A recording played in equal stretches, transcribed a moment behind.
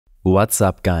What's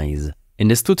up guys? In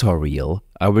this tutorial,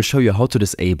 I will show you how to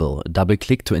disable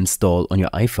double-click to install on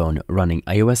your iPhone running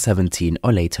iOS 17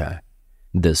 or later.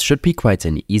 This should be quite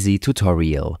an easy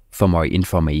tutorial. For more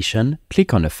information,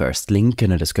 click on the first link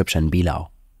in the description below.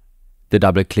 The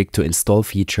double-click to install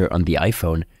feature on the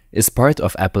iPhone is part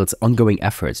of Apple's ongoing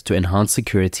effort to enhance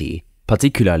security,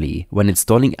 particularly when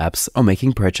installing apps or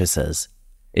making purchases.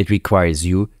 It requires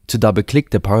you to double-click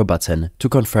the power button to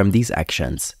confirm these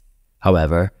actions.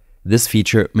 However, this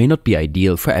feature may not be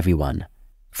ideal for everyone.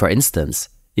 For instance,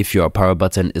 if your power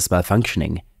button is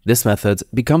malfunctioning, this method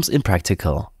becomes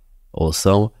impractical.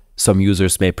 Also, some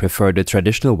users may prefer the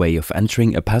traditional way of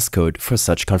entering a passcode for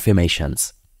such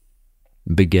confirmations.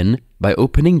 Begin by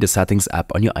opening the Settings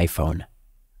app on your iPhone.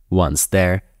 Once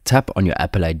there, tap on your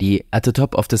Apple ID at the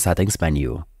top of the Settings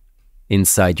menu.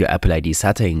 Inside your Apple ID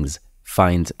settings,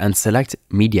 find and select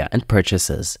Media and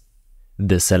Purchases.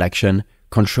 This selection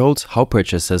controls how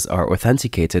purchases are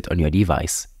authenticated on your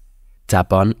device.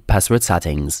 Tap on Password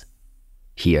Settings.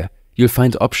 Here, you'll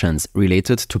find options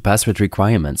related to password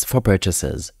requirements for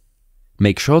purchases.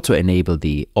 Make sure to enable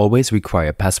the Always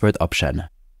Require Password option.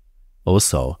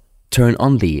 Also, turn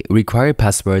on the Require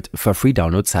Password for free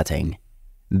download setting.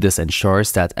 This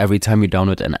ensures that every time you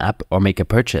download an app or make a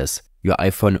purchase, your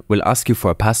iPhone will ask you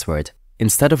for a password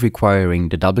instead of requiring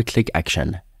the double-click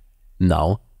action.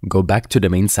 Now, go back to the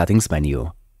main settings menu.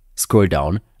 Scroll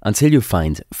down until you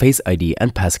find Face ID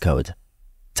and Passcode.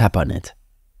 Tap on it.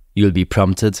 You'll be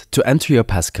prompted to enter your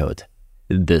passcode.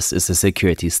 This is a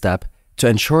security step to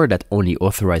ensure that only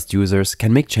authorized users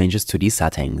can make changes to these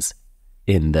settings.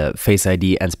 In the Face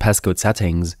ID and Passcode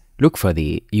settings, look for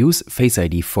the Use Face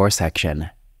ID for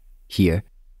section. Here,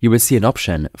 you will see an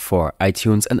option for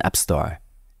iTunes and App Store.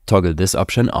 Toggle this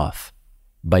option off.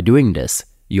 By doing this,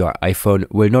 your iPhone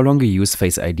will no longer use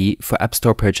Face ID for App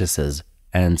Store purchases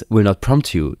and will not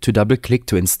prompt you to double-click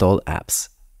to install apps.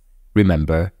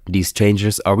 Remember, these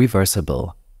changes are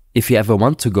reversible. If you ever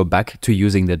want to go back to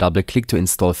using the double-click to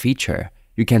install feature,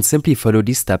 you can simply follow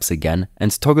these steps again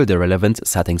and toggle the relevant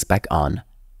settings back on.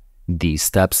 These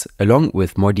steps, along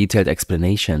with more detailed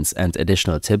explanations and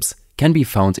additional tips, can be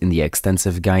found in the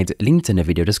extensive guide linked in the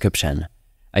video description.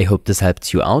 I hope this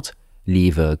helped you out.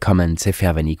 Leave a comment if you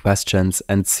have any questions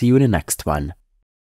and see you in the next one.